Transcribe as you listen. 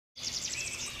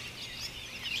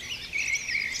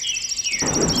Hi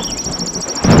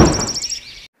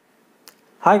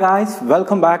guys,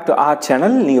 welcome back to our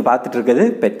channel. நீங்க பார்த்துட்டு இருக்குது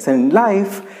Pets and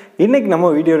Life. இன்னைக்கு நம்ம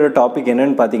வீடியோட டாபிக்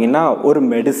என்னன்னு பார்த்தீங்கன்னா ஒரு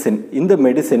மெடிசின். இந்த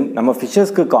மெடிசின் நம்ம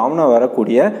ஃபிஷஸ்க்கு காமனா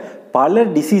வரக்கூடிய பல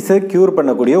டிசீஸை க்யூர்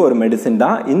பண்ணக்கூடிய ஒரு மெடிசின்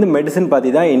தான். இந்த மெடிசின் பற்றி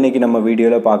தான் இன்றைக்கி நம்ம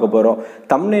வீடியோவில் பார்க்க போகிறோம்.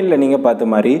 தம்ப்நெயிலில் நீங்கள் பார்த்த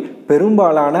மாதிரி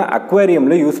பெரும்பாலான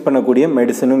அக்வேரியமில் யூஸ் பண்ணக்கூடிய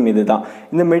மெடிசனும் இது தான்.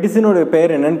 இந்த மெடிசினோட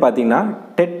பேர் என்னன்னு பார்த்தீங்கன்னா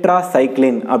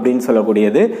டெட்ராசைக்ளின் அப்படின்னு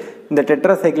சொல்லக்கூடியது. இந்த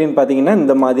டெட்ராசைக்ளின் பார்த்தீங்கன்னா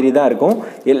இந்த மாதிரி தான் இருக்கும்.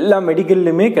 எல்லா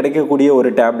மெடிக்கல்லையுமே கிடைக்கக்கூடிய ஒரு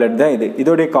டேப்லெட் தான் இது.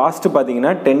 இதோடைய காஸ்ட்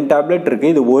பார்த்தீங்கன்னா 10 டேப்லெட்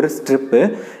இருக்குது. இது ஒரு ஸ்ட்ரிப்பு.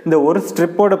 இந்த ஒரு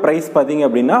ஸ்ட்ரிப்போட ப்ரைஸ் பார்த்தீங்க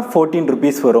அப்படின்னா 14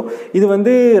 ருபீஸ் வரும். இது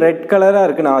வந்து ரெட் கலராக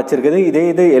இருக்குது நான் வச்சுருக்குது.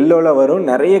 இது எல்லோவில் வரும்,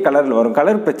 நிறைய கலரில் வரும்.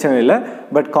 கலர் பிரச்சனை இல்லை,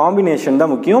 பட் காம்பினேஷன்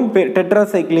தான் முக்கியம்.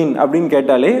 டெட்ராசைக்ளின் அப்படின்னு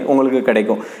கேட்டாலே உங்களுக்கு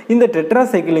கிடைக்கும். இந்த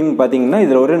டெட்ராசைக்ளின் பார்த்தீங்கன்னா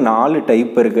இதில் ஒரு 4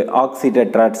 டைப் இருக்குது. ஆக்சி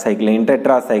டெட்ராசைக்ளின்,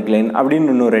 டெட்ராசைக்ளின் அப்படின்னு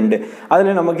இன்னும் 2.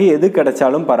 அதில் நமக்கு எது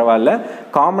கிடைச்சாலும் பரவாயில்ல,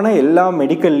 காமனாக எல்லா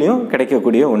மெடிக்கல்லையும்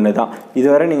கிடைக்கக்கூடிய ஒன்று தான்.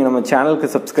 இதுவரை நீங்கள் நம்ம சேனலுக்கு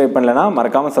சப்ஸ்கிரைப் பண்ணலன்னா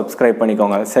மறக்காமல் சப்ஸ்கிரைப்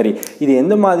பண்ணிக்கோங்க. சரி, இது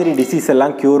எந்த மாதிரி டிசீஸ்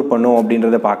எல்லாம் க்யூர் பண்ணும்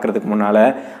அப்படின்றத பார்க்குறதுக்கு முன்னால்,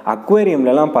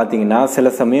 அக்வேரியம்லலாம் பார்த்தீங்கன்னா சில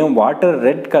சமயம் வாட்டர்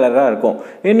ரெட் கலராக இருக்கும்.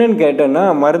 என்னன்னு கேட்டோன்னா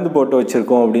மருந்து போட்டு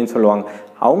வச்சுருக்கோம் அப்படின்னு சொல்லுவாங்க.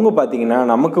 அவங்க பார்த்தீங்கன்னா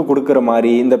நமக்கு கொடுக்குற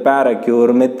மாதிரி இந்த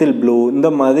பேராக்யூர், மெத்தில் ப்ளூ, இந்த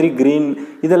மாதிரி க்ரீன்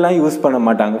இதெல்லாம் யூஸ் பண்ண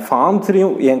மாட்டாங்க.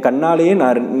 ஃபார்ம்ஸ்லையும் என் கண்ணாலேயே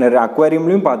நான் நிறைய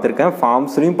அக்வேரியம்லையும் பார்த்துருக்கேன்,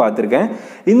 ஃபார்ம்ஸ்லையும் பார்த்துருக்கேன்.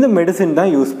 இந்த மெடிசின்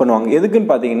தான் யூஸ் பண்ணுவாங்க.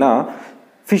 எதுக்குன்னு பார்த்தீங்கன்னா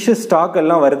ஃபிஷ்ஷு ஸ்டாக்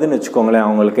எல்லாம் வருதுன்னு வச்சுக்கோங்களேன்.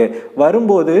 அவங்களுக்கு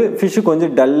வரும்போது ஃபிஷ்ஷு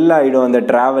கொஞ்சம் டல்லாகிடும் அந்த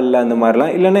ட்ராவலில், அந்த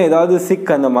மாதிரிலாம் இல்லைன்னா ஏதாவது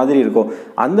சிக் அந்த மாதிரி இருக்கும்.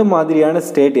 அந்த மாதிரியான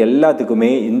ஸ்டேட்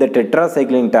எல்லாத்துக்குமே இந்த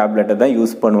டெட்ராசைக்ளின் டேப்லெட்டை தான்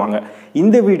யூஸ் பண்ணுவாங்க.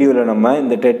 இந்த வீடியோவில் நம்ம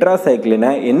இந்த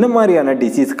டெட்ராசைக்ளினை என்ன மாதிரியான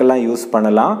டிசீஸ்க்கெல்லாம் யூஸ்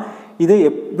பண்ணலாம், இதை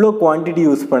எவ்வளோ குவான்டிட்டி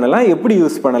யூஸ் பண்ணலாம், எப்படி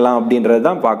யூஸ் பண்ணலாம் அப்படின்றது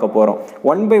தான் பார்க்க போகிறோம்.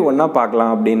 1 by 1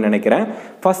 பார்க்கலாம் அப்படின்னு நினைக்கிறேன்.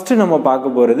 ஃபஸ்ட்டு நம்ம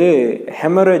பார்க்க போகிறது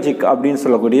ஹெமரேஜிக் அப்படின்னு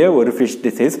சொல்லக்கூடிய ஒரு ஃபிஷ்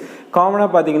டிசீஸ். காமனாக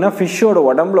பார்த்தீங்கன்னா ஃபிஷ்ஷோட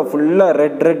உடம்புல ஃபுல்லாக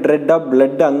ரெட்டாக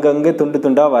பிளட் அங்கங்கே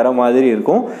துண்டாக வர மாதிரி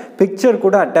இருக்கும். பிக்சர்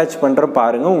கூட அட்டாச் பண்ணுற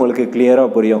பாருங்கள், உங்களுக்கு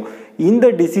கிளியராக புரியும். இந்த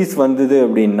டிசீஸ் வந்தது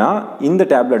அப்படின்னா இந்த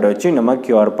டேப்லெட்டை வச்சு நம்ம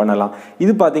க்யூர் பண்ணலாம்.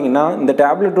 இது பார்த்தீங்கன்னா இந்த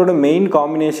டேப்லெட்டோட மெயின்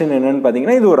காம்பினேஷன் என்னன்னு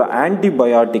பார்த்தீங்கன்னா இது ஒரு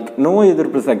ஆன்டிபயோட்டிக், நோய்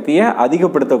எதிர்ப்பு சக்தியை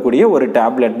அதிகப்படுத்தக்கூடிய ஒரு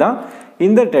டேப்லெட் தான்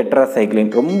இந்த டெட்ராசைக்ளின்.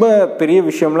 ரொம்ப பெரிய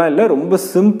விஷயம்லாம் இல்லை, ரொம்ப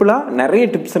சிம்பிளாக நிறைய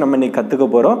டிப்ஸ் நம்ம இன்னைக்கு கற்றுக்க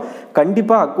போகிறோம்.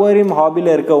 கண்டிப்பாக அக்வாரியம் ஹாபியில்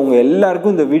இருக்கவங்க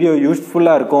எல்லாருக்கும் இந்த வீடியோ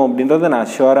யூஸ்ஃபுல்லாக இருக்கும் அப்படின்றத நான்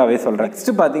ஷுவராகவே சொல்கிறேன்.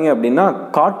 நெக்ஸ்ட் பார்த்தீங்க அப்படின்னா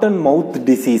காட்டன் மவுத்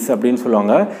டிசீஸ் அப்படின்னு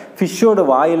சொல்லுவாங்க. ஃபிஷ்ஷோட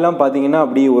வாயெல்லாம் பார்த்தீங்கன்னா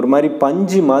அப்படி ஒரு மாதிரி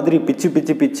பஞ்சு மாதிரி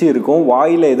பிச்சு இருக்கும்.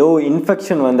 வாயில் ஏதோ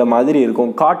இன்ஃபெக்ஷன் வந்த மாதிரி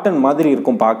இருக்கும், காட்டன் மாதிரி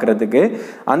இருக்கும் பார்க்குறதுக்கு.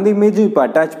 அந்த இமேஜும் இப்போ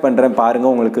அட்டாச் பண்ணுறேன்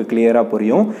பாருங்கள், உங்களுக்கு கிளியராக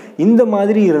புரியும். இந்த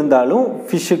மாதிரி இருந்தாலும்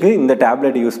ஃபிஷ்ஷுக்கு இந்த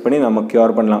டேப்லெட் யூஸ் பண்ணி நம்ம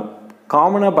க்யூர் பண்ணலாம்.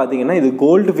 காமனாக பார்த்தீங்கன்னா இது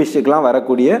கோல்டு ஃபிஷ்ஷுக்கெலாம்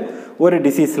வரக்கூடிய ஒரு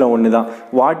டிசீஸில் ஒன்று தான்.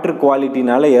 வாட்டர்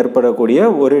குவாலிட்டினால் ஏற்படக்கூடிய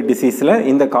ஒரு டிசீஸில்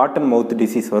இந்த காட்டன் மவுத்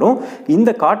டிசீஸ் வரும்.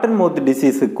 இந்த காட்டன் மவுத்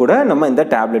டிசீஸுக்கு கூட நம்ம இந்த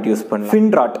டேப்லெட் யூஸ் பண்ணலாம்.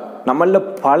 ஃபின்ராட் நம்மளில்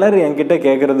பலர் என்கிட்ட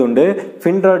கேட்குறது உண்டு,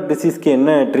 ஃபின்ராட் டிசீஸ்க்கு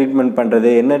என்ன ட்ரீட்மெண்ட்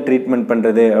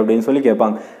பண்ணுறது அப்படின்னு சொல்லி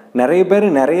கேட்பாங்க. நிறைய பேர்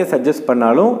நிறைய சஜஸ்ட்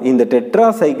பண்ணாலும் இந்த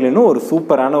டெட்ராசைக்ளினும் ஒரு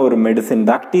சூப்பரான ஒரு medicine.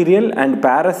 Bacterial and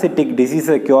parasitic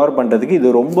டிசீஸை cure பண்ணுறதுக்கு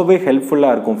இது ரொம்பவே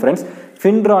ஹெல்ப்ஃபுல்லாக இருக்கும் ஃப்ரெண்ட்ஸ்.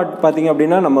 ஃபின்ராட் பார்த்திங்க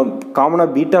அப்படின்னா நம்ம காமனாக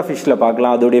பீட்டா ஃபிஷ்ஷில்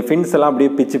பார்க்கலாம். அதோடைய ஃபின்ஸ் எல்லாம்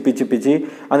அப்படியே பிச்சு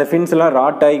அந்த ஃபின்ஸ் எல்லாம்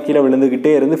ராட் ஆகி கீழே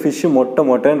விழுந்துக்கிட்டே இருந்து ஃபிஷ்ஷு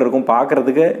மொட்டைன்னு இருக்கும்,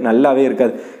 பார்க்குறதுக்கு நல்லாவே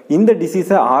இருக்காது. இந்த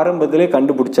டிசீஸை ஆரம்பத்திலே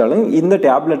கண்டுபிடிச்சாலும் இந்த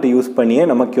டேப்லெட்டை யூஸ் பண்ணியே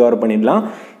நம்ம க்யூர் பண்ணிடலாம்.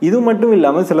 இது மட்டும்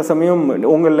இல்லாமல் சில சமயம்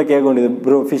உங்களில் கேட்க வேண்டியது,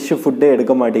 ப்ரோ ஃபிஷ்ஷு ஃபுட்டே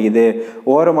எடுக்க மாட்டேங்குது,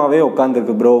 ஓரமாகவே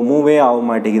உட்காந்துருக்கு ப்ரோ, மூவே ஆக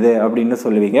மாட்டேங்குது அப்படின்னு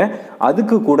சொல்லுவீங்க.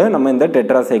 அதுக்கு கூட நம்ம இந்த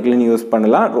டெட்ராசைக்ளின் யூஸ்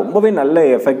பண்ணலாம். ரொம்பவே நல்ல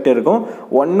எஃபெக்ட் இருக்கும்.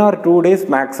 1 or 2 days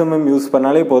மேக்ஸிமம் யூஸ்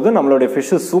பண்ணாலே போதும், நம்மளுடைய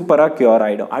ஃபிஷ்ஷு சூப்பராக க்யூர்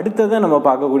ஆகிடும். அடுத்ததான் நம்ம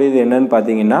பார்க்கக்கூடியது என்னன்னு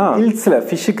பார்த்தீங்கன்னா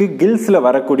ஃபிஷ்ஷுக்கு கில்ஸில்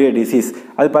வரக்கூடிய டிசீஸ்.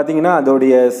 அது பார்த்தீங்கன்னா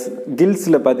அதோடைய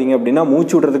கில்ஸில் பார்த்தீங்க அப்படின்னா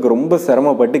மூச்சு விடுறதுக்கு ரொம்ப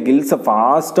சிரமப்பட்டு கில்ஸை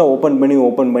ஃபாஸ்ட்டாக ஓப்பன்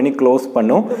பண்ணி க்ளோஸ்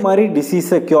பண்ணும். இந்த மாதிரி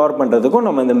டிசீஸை க்யூர் பண்ணுறதுக்கும்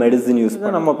நம்ம இந்த மெடிசின் யூஸ்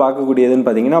பண்ண நம்ம பார்க்கக்கூடியதுன்னு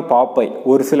பார்த்தீங்கன்னா பாப்பை.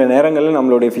 ஒரு சில நேரங்களில்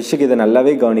நம்மளுடைய ஃபிஷ்ஷுக்கு இதை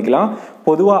நல்லாவே கவனிக்கலாம்.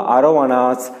 பொதுவாக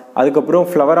அரோவானாஸ், அதுக்கப்புறம்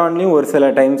ஃப்ளவரான்லேயும் ஒரு சில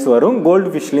டைம்ஸ் வரும், கோல்டு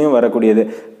ஃபிஷ்லேயும் வரக்கூடியது.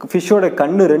 ஃபிஷ்ஷோட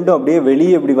கண்ணு ரெண்டும் அப்படியே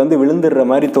வெளியே இப்படி வந்து விழுந்துடுற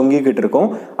மாதிரி தொங்கிக்கிட்டு இருக்கும்,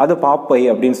 அது பாப்பை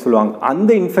அப்படின்னு சொல்லுவாங்க. அந்த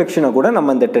இன்ஃபெக்ஷனை கூட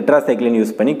நம்ம இந்த டெட்ராசைக்ளின்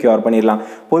யூஸ் பண்ணி க்யூர் பண்ணிடலாம்.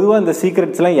 பொதுவாக இந்த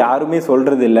சீக்ரெட்ஸ்லாம் யாருமே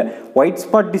சொல்கிறது இல்லை. ஒயிட்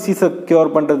ஸ்பாட் டிசீஸை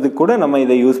க்யூர் பண்ணுறதுக்கு கூட நம்ம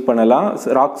இதை யூஸ் பண்ணலாம்.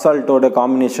 ராக் சால்ட்டோட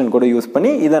காம்பினேஷன் கூட யூஸ்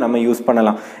பண்ணி இதை நம்ம யூஸ்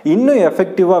பண்ணலாம். இன்னும்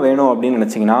எஃபெக்டிவாக வேணும் அப்படின்னு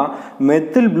நினச்சிங்கன்னா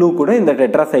மெத்தில் ப்ளூ கூட இந்த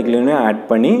டெட்ராசைக்ளினையும் ஆட்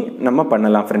பண்ணி நம்ம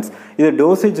பண்ணலாம் ஃப்ரெண்ட்ஸ். இது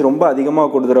டோசேஜ் ரொம்ப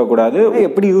அதிகமாக கொடுத்துடக்கூடாது.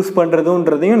 எப்படி யூஸ்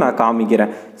பண்ணுறதுன்றதையும் நான்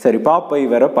காமிக்கிறேன். சரி, பாப்பை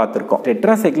வேற பார்த்துருக்கோம்.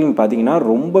 டெட்ராசைக்ளின் பார்த்தீங்கன்னா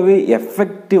ரொம்பவே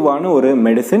எஃபெக்டிவான ஒரு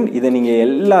மெடிசன். இதை நீங்கள்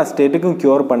எல்லா ஸ்டேட்டுக்கும்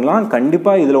க்யூர் பண்ணலாம்.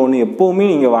 கண்டிப்பாக இதில் ஒன்று எப்போவுமே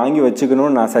நீங்கள் வாங்கி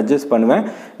வச்சுக்கணும்னு நான் சஜஸ்ட் பண்ணுவேன்.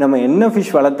 நம்ம என்ன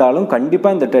ஃபிஷ் வளர்த்தாலும்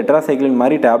கண்டிப்பாக இந்த டெட்ராசைக்ளின்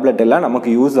மாதிரி டேப்லெட் எல்லாம் நமக்கு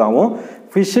யூஸ் ஆகும்.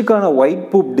 ஃபிஷ்ஷுக்கான ஒயிட்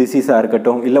பூப் டிசீஸாக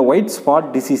இருக்கட்டும், இல்லை ஒயிட் ஸ்பாட்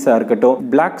டிசீஸாக இருக்கட்டும்,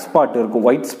 பிளாக் ஸ்பாட் இருக்கும்,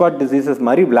 ஒயிட் ஸ்பாட் டிசீசஸ்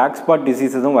மாதிரி பிளாக் ஸ்பாட்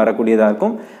டிசீஸஸும் வரக்கூடியதாக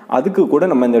இருக்கும். அதுக்கு கூட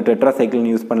நம்ம இந்த டெட்ராசைக்ளின்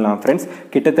யூஸ் பண்ணலாம் ஃப்ரெண்ட்ஸ்.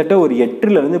 கிட்டத்தட்ட ஒரு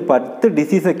 8லேருந்து 10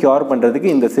 டிசீஸை க்யூர் பண்ணுறதுக்கு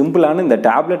இந்த சிம்பிளான இந்த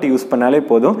டேப்லெட் யூஸ் பண்ணாலே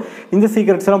போதும். இந்த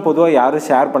சீக்ரெட்ஸ்லாம் பொதுவாக யாரும்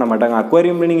ஷேர் பண்ண மாட்டாங்க.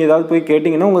 அக்வாரியமில் நீங்கள் ஏதாவது போய்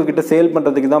கேட்டிங்கன்னா உங்ககிட்ட சேல்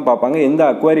பண்ணுறதுக்கு தான் பார்ப்பாங்க. எந்த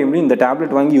அக்வாரியம்லையும் இந்த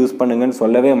டேப்லெட் வாங்கி யூஸ் பண்ணுங்கன்னு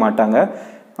சொல்லவே மாட்டாங்க.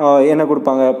 என்ன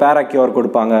கொடுப்பாங்க, பேராக்யூர்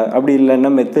கொடுப்பாங்க, அப்படி இல்லைன்னா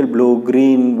மெத்தில் ப்ளூ,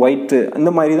 க்ரீன், ஒயிட்டு இந்த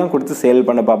மாதிரி தான் கொடுத்து சேல்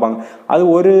பண்ண பார்ப்பாங்க. அது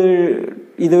ஒரு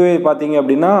இதுவே பார்த்தீங்க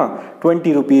அப்படின்னா 20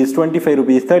 rupees, 25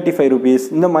 rupees, 35 rupees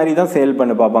இந்த மாதிரி தான் சேல்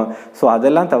பண்ண பார்ப்பாங்க. ஸோ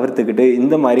அதெல்லாம் தவிர்த்துக்கிட்டு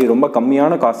இந்த மாதிரி ரொம்ப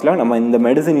கம்மியான காஸ்ட்டில் நம்ம இந்த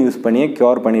மெடிசன் யூஸ் பண்ணியே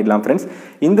க்யூர் பண்ணிடலாம் ஃப்ரெண்ட்ஸ்.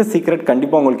 இந்த சீக்ரெட்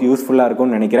கண்டிப்பாக உங்களுக்கு யூஸ்ஃபுல்லாக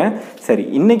இருக்கும்னு நினைக்கிறேன். சரி,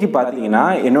 இன்றைக்கி பார்த்தீங்கன்னா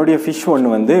என்னுடைய ஃபிஷ்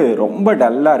ஒன்று வந்து ரொம்ப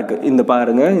டல்லாக இருக்குது. இந்த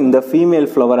பாருங்கள், இந்த ஃபீமேல்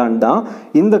ஃப்ளவரான் தான்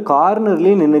இந்த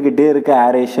கார்னர்லேயே நின்றுக்கிட்டே இருக்க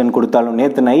ஏரேஷன் கொடுத்தாலும்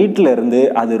நேற்று நைட்டில் இருந்து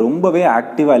அது ரொம்பவே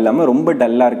ஆக்டிவாக இல்லாமல் ரொம்ப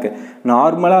டல்லாக இருக்குது.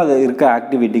 நார்மலாக அது இருக்க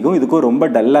ஆக்டிவிட்டிக்கும் இதுக்கும் ரொம்ப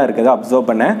டல்லாக இருக்குது அப்சர்வ்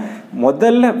பண்ணேன்.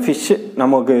 முதல்ல ஃபிஷ்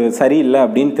நமக்கு சரியில்லை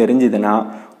அப்படின்னு தெரிஞ்சுதுன்னா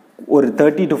ஒரு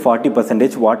 30 to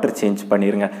 40% வாட்டர் சேஞ்ச்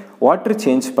பண்ணிடுங்க. வாட்டர்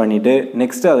சேஞ்ச் பண்ணிவிட்டு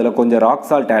நெக்ஸ்ட்டு அதில் கொஞ்சம் ராக்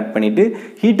சால்ட் ஆட் பண்ணிவிட்டு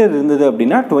ஹீட்டர் இருந்தது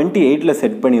அப்படின்னா 28ல்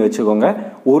செட் பண்ணி வச்சுக்கோங்க.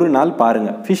 ஒரு நாள்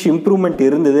பாருங்கள், ஃபிஷ் இம்ப்ரூவ்மெண்ட்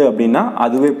இருந்தது அப்படின்னா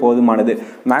அதுவே போதுமானது.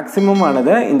 மேக்ஸிமம்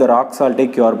ஆனதை இந்த ராக் சால்ட்டே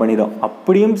க்யூர் பண்ணிடும்.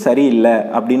 அப்படியும் சரியில்லை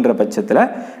அப்படின்ற பட்சத்தில்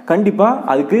கண்டிப்பாக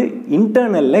அதுக்கு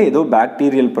இன்டர்னலில் ஏதோ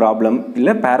பாக்டீரியல் ப்ராப்ளம்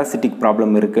இல்லை பேராசிட்டிக்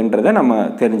ப்ராப்ளம் இருக்குன்றதை நம்ம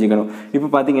தெரிஞ்சுக்கணும். இப்போ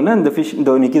பார்த்தீங்கன்னா இந்த ஃபிஷ்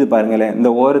இந்த நிற்கிது பாருங்களேன்,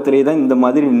 இந்த ஓரத்துலேயே தான் இந்த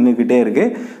மாதிரி நின்றுக்கிட்டே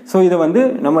இருக்குது. ஸோ இதை வந்து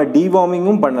நம்ம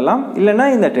டிவார்மிங்கும் பண்ணலாம், இல்லைனா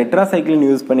இந்த டெட்ராசைக்ளின்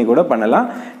யூஸ் பண்ணி கூட பண்ணலாம்.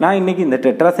 நான் இன்றைக்கி இந்த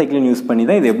டெட்ராசைக்ளின் யூஸ் பண்ணி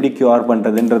தான் இது எப்படி க்யூர்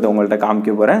பண்ணுறதுன்றதை உங்கள்கிட்ட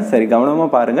காமிக்க போகிறேன். சரி, கவனமாக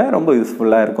பாருங்கள், ரொம்ப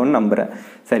யூஸ்ஃபுல்லாக இருக்கும்னு நம்புகிறேன்.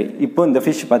 சரி, இப்போ இந்த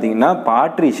ஃபிஷ் பார்த்தீங்கன்னா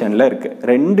பாட்ரிஷனில் இருக்குது.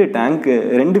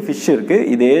 2 ஃபிஷ் இருக்குது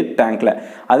இதே டேங்க்கில்.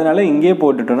 அதனால இங்கே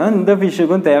போட்டுட்டோன்னா இந்த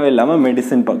ஃபிஷ்ஷுக்கும் தேவையில்லாமல்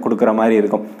மெடிசன் கொடுக்குற மாதிரி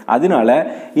இருக்கும். அதனால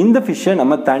இந்த ஃபிஷ்ஷை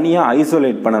நம்ம தனியாக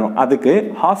ஐசோலேட் பண்ணணும். அதுக்கு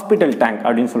ஹாஸ்பிட்டல் டேங்க்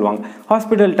அப்படின்னு சொல்லுவாங்க.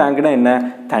 ஹாஸ்பிட்டல் டேங்க்னா என்ன,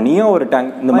 தனியாக ஒரு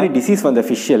டேங்க், இந்த மாதிரி டிசீஸ் வந்த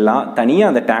ஃபிஷ் எல்லாம்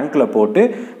தனியாக அந்த டேங்க்கில் போட்டு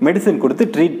மெடிசன் கொடுத்து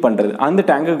ட்ரீட் பண்ணுறது. அந்த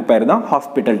டேங்குக்கு பேர் தான்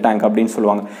ஹாஸ்பிட்டல் டேங்க் அப்படின்னு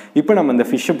சொல்லுவாங்க. இப்போ நம்ம இந்த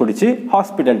ஃபிஷ்ஷை பிடிச்சி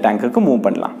ஹாஸ்பிட்டல் டேங்க்குக்கு மூவ்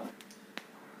பண்ணலாம்.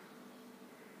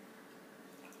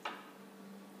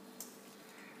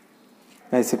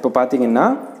 இப்போ பார்த்தீங்கன்னா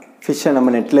ஃபிஷ்ஷை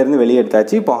நம்ம நெட்லேருந்து வெளியே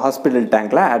எடுத்தாச்சு. இப்போ ஹாஸ்பிட்டல்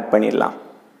டேங்க்கில் ஆட் பண்ணிடலாம்.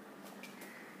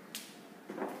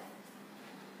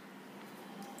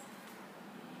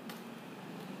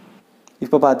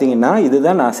 இப்போ பார்த்தீங்கன்னா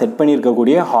இதுதான் நான் செட்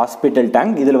பண்ணியிருக்கக்கூடிய ஹாஸ்பிட்டல்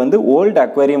டேங்க். இதில் வந்து ஓல்டு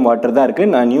அக்வேரியம் வாட்டர் தான்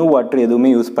இருக்குது. நான் நியூ வாட்டர் எதுவுமே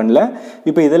யூஸ் பண்ணல.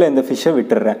 இப்போ இதில் இந்த ஃபிஷ்ஷை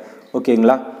விட்டுடுறேன்.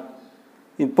 ஓகேங்களா?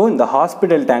 இப்போது இந்த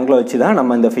ஹாஸ்பிட்டல் டேங்கில் வச்சு தான்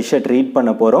நம்ம இந்த ஃபிஷ்ஷை ட்ரீட்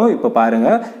பண்ண போகிறோம். இப்போ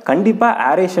பாருங்கள், கண்டிப்பாக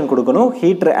ஏரேஷன் கொடுக்கணும்,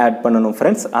 ஹீட்டர் ஆட் பண்ணணும்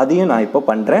ஃப்ரெண்ட்ஸ். அதையும் நான் இப்போ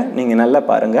பண்ணுறேன். நீங்கள் நல்லா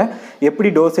பாருங்கள், எப்படி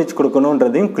டோசேஜ்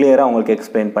கொடுக்கணுன்றதையும் கிளியராக உங்களுக்கு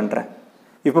எக்ஸ்பிளைன் பண்ணுறேன்.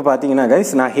 இப்போ பார்த்தீங்கன்னா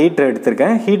கைஸ், நான் ஹீட்டர்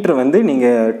எடுத்திருக்கேன். ஹீட்டர் வந்து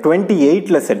நீங்கள்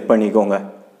 28ல் செட் பண்ணிக்கோங்க.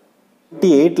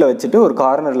 28ல் வச்சுட்டு ஒரு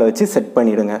கார்னரில் வச்சு செட்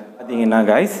பண்ணிவிடுங்க. பார்த்தீங்கன்னா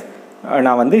கைஸ்,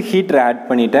 நான் வந்து ஹீட்டர் ஆட்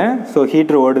பண்ணிட்டேன். ஸோ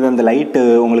ஹீட்டர் ஓடுது, அந்த லைட்டு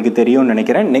உங்களுக்கு தெரியும்னு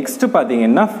நினைக்கிறேன். நெக்ஸ்ட்டு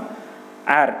பார்த்தீங்கன்னா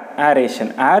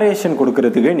ஏரேஷன்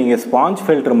கொடுக்கறதுக்கு நீங்கள் ஸ்பாஞ்ச்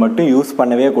ஃபில்டர் மட்டும் யூஸ்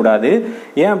பண்ணவே கூடாது.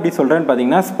 ஏன் அப்படி சொல்கிறேன்னு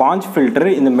பார்த்தீங்கன்னா, ஸ்பாஞ்ச் ஃபில்டர்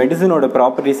இந்த மெடிசனோட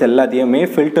ப்ராப்பர்ட்டிஸ் எல்லாத்தையுமே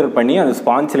ஃபில்டர் பண்ணி அந்த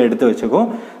ஸ்பாஞ்சில் எடுத்து வச்சுக்கும்.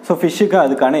 ஸோ ஃபிஷ்ஷுக்கு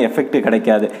அதுக்கான எஃபெக்ட்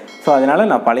கிடைக்காது. ஸோ அதனால்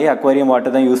நான் பழைய அக்வாரியம்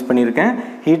வாட்டர் தான் யூஸ் பண்ணியிருக்கேன்.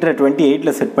 ஹீட்டரை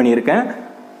 28ல் செட் பண்ணியிருக்கேன்.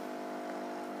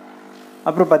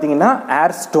 அப்புறம் பார்த்தீங்கன்னா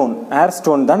ஏர்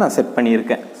ஸ்டோன் தான் நான் செட்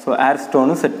பண்ணியிருக்கேன். ஸோ ஏர்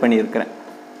ஸ்டோனும் செட் பண்ணியிருக்கிறேன்.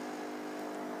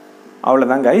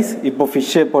 அவ்வளோதான் கைஸ். இப்போ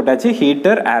ஃபிஷ்ஷை போட்டாச்சு,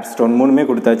 ஹீட்டர், ஏர் ஸ்டோன் 3மே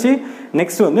கொடுத்தாச்சு.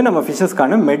 நெக்ஸ்ட் வந்து நம்ம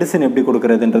ஃபிஷ்ஷஸ்க்கான மெடிசன் எப்படி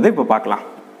கொடுக்குறதுன்றதை இப்போ பார்க்கலாம்.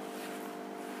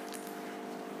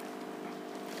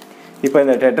 இப்போ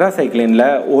இந்த டெட்ராசைக்ளினில்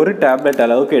ஒரு டேப்லெட்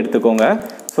அளவுக்கு எடுத்துக்கோங்க.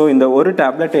 ஸோ இந்த ஒரு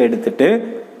டேப்லெட்டை எடுத்துகிட்டு,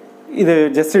 இது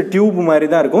ஜஸ்ட் டியூப் மாதிரி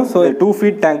தான் இருக்கும். ஸோ 2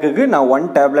 feet டேங்க்குக்கு நான் 1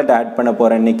 டேப்லெட் ஆட் பண்ண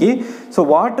போகிறேன் இன்றைக்கி. ஸோ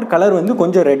வாட்டர் கலர் வந்து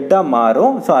கொஞ்சம் ரெட்டாக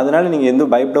மாறும். ஸோ அதனால் நீங்கள்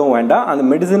எதுவும் பயப்படவும் வேண்டாம். அந்த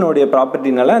மெடிசனுடைய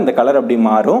ப்ராப்பர்ட்டினால அந்த கலர் அப்படி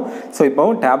மாறும். ஸோ இப்போ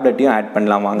டேப்லெட்டையும் ஆட்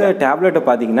பண்ணலாம். வாங்க. இந்த டேப்லெட்டை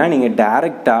பார்த்தீங்கன்னா நீங்கள்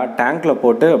டேரெக்டாக டேங்க்கில்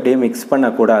போட்டு அப்படியே மிக்ஸ்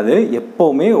பண்ணக்கூடாது.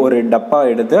 எப்போவுமே ஒரு டப்பா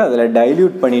எடுத்து அதில்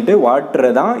டைல்யூட் பண்ணிவிட்டு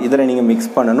வாட்டரை தான் இதில் நீங்கள்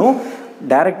மிக்ஸ் பண்ணணும்.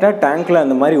 டேரெக்டாக டேங்க்கில்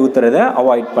அந்த மாதிரி ஊற்றுறத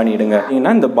அவாய்ட் பண்ணிவிடுங்க. ஏன்னா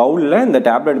இந்த பவுலில் இந்த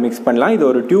டேப்லெட் மிக்ஸ் பண்ணலாம். இது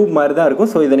ஒரு டியூப் மாதிரி தான் இருக்கும்.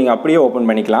 ஸோ இதை நீங்கள் அப்படியே ஓப்பன்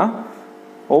பண்ணிக்கலாம்.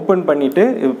 ஓப்பன் பண்ணிவிட்டு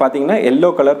இப்போ பார்த்தீங்கன்னா எல்லோ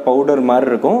கலர் பவுடர் மாதிரி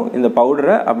இருக்கும். இந்த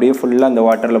பவுடரை அப்படியே ஃபுல்லாக அந்த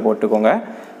வாட்டரில் போட்டுக்கோங்க.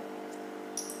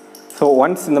 ஸோ ஸோ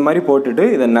ஒன்ஸ் இந்த மாதிரி போட்டுட்டு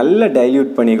இதை நல்லா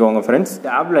டைல்யூட் பண்ணிக்கோங்க ஃப்ரெண்ட்ஸ்.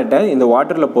 டேப்லெட்டை இந்த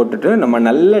வாட்டரில் போட்டுட்டு நம்ம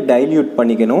நல்லா டைல்யூட்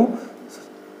பண்ணிக்கணும்.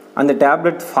 அந்த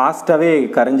டேப்லெட் ஃபாஸ்ட்டாகவே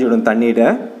கரைஞ்சிடும் தண்ணியில்.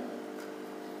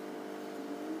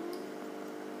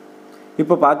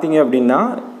 இப்போ பார்த்தீங்க அப்படின்னா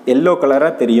எல்லோ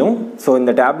கலராக தெரியும். ஸோ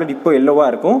இந்த டேப்லெட் இப்போ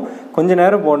எல்லோவாக இருக்கும். கொஞ்சம்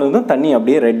நேரம் போனதும் தண்ணி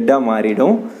அப்படியே ரெட்டாக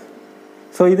மாறிடும்.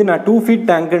 ஸோ இது நான் 2 feet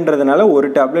டேங்க்குன்றதுனால ஒரு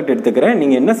டேப்லெட் எடுத்துக்கிறேன்.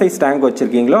 நீங்கள் என்ன சைஸ் டேங்க்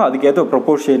வச்சுருக்கீங்களோ அதுக்கேற்ற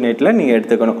ப்ரொபோர்ஷனேட்டில் நீங்கள்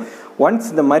எடுத்துக்கணும்.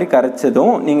 ஒன்ஸ் இந்த மாதிரி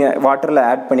கரைச்சதும் நீங்கள் வாட்டரில்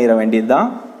ஆட் பண்ணிட வேண்டியது தான்.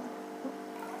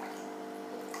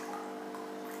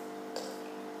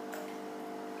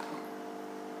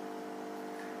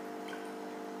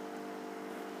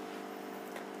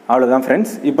 அவ்வளோதான்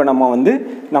ஃப்ரெண்ட்ஸ். இப்போ நம்ம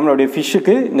நம்மளுடைய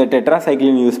ஃபிஷ்ஷுக்கு இந்த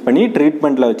டெட்ராசைக்ளின் யூஸ் பண்ணி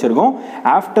ட்ரீட்மெண்ட்டில் வச்சுருக்கோம்.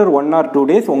 ஆஃப்டர் 1 or 2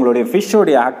 days உங்களுடைய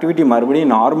ஃபிஷ்ஷோடைய ஆக்டிவிட்டி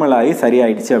மறுபடியும் நார்மலாகி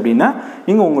சரியாயிடுச்சு அப்படின்னா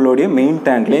நீங்கள் உங்களுடைய மெயின்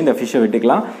டேங்க்லேயே இந்த ஃபிஷ்ஷை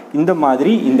விட்டுக்கலாம். இந்த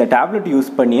மாதிரி இந்த டேப்லெட் யூஸ்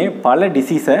பண்ணியே பல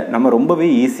டிசீஸை நம்ம ரொம்பவே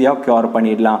ஈஸியாக க்யூர்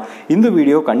பண்ணிடலாம். இந்த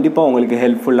வீடியோ கண்டிப்பாக உங்களுக்கு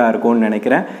ஹெல்ப்ஃபுல்லாக இருக்கும்னு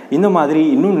நினைக்கிறேன். இந்த மாதிரி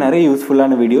இன்னும் நிறைய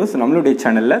யூஸ்ஃபுல்லான வீடியோஸ் நம்மளுடைய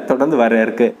சேனலில் தொடர்ந்து வர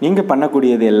இருக்குது. நீங்கள்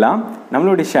பண்ணக்கூடியது எல்லாம்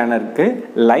நம்மளுடைய சேனலுக்கு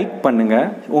லைக் பண்ணுங்கள்,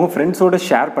 உங்கள் ஃப்ரெண்ட்ஸோடு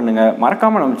ஷேர் பண்ணுங்கள்,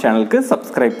 மறக்காமல் நம்ம சேனலுக்கு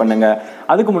சப்ஸ்கிரைப் பண்ணுங்கள்.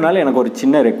 அதுக்கு முன்னால் எனக்கு ஒரு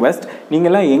சின்ன ரெக்வெஸ்ட்,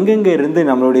 நீங்கள்லாம் எங்கெங்கே இருந்து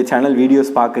நம்மளுடைய சேனல்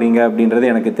வீடியோஸ் பார்க்குறீங்க அப்படின்றது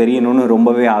எனக்கு தெரியணும்னு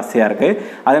ரொம்பவே ஆசையாக இருக்குது.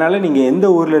 அதனால் நீங்கள் எந்த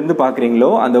ஊர்லேருந்து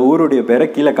பார்க்குறீங்களோ அந்த ஊருடைய பேரை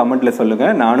கீழே கமெண்ட்டில்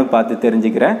சொல்லுங்கள், நானும் பார்த்து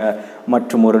தெரிஞ்சுக்கிறேன்.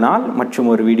 மற்றும் ஒரு நாள் மற்றும்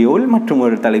ஒரு வீடியோவில் மற்றும்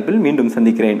ஒரு தலைப்பில் மீண்டும்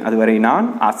சந்திக்கிறேன். அதுவரை நான்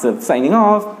Asif, signing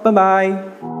off. Bye bye.